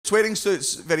Swearing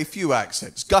suits very few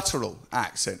accents. Guttural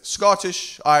accents.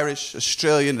 Scottish, Irish,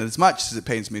 Australian, and as much as it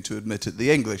pains me to admit it, the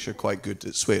English are quite good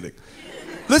at swearing.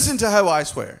 Listen to how I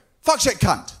swear. Fuck, shit,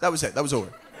 cunt. That was it. That was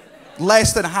over.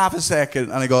 Less than half a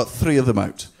second, and I got 3 of them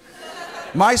out.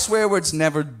 My swear words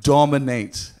never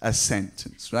dominate a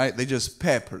sentence, right? They just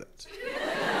pepper it.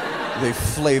 They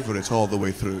flavour it all the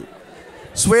way through.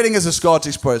 Swearing as a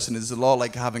Scottish person is a lot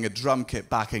like having a drum kit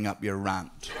backing up your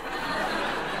rant.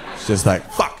 It's just like,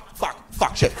 fuck,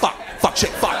 shit, fuck,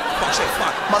 shit, fuck,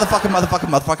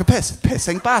 motherfucker, piss,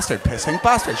 pissing bastard,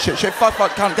 shit, fuck,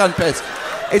 cunt, piss.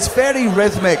 It's very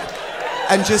rhythmic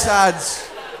and just adds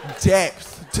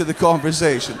depth to the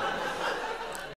conversation.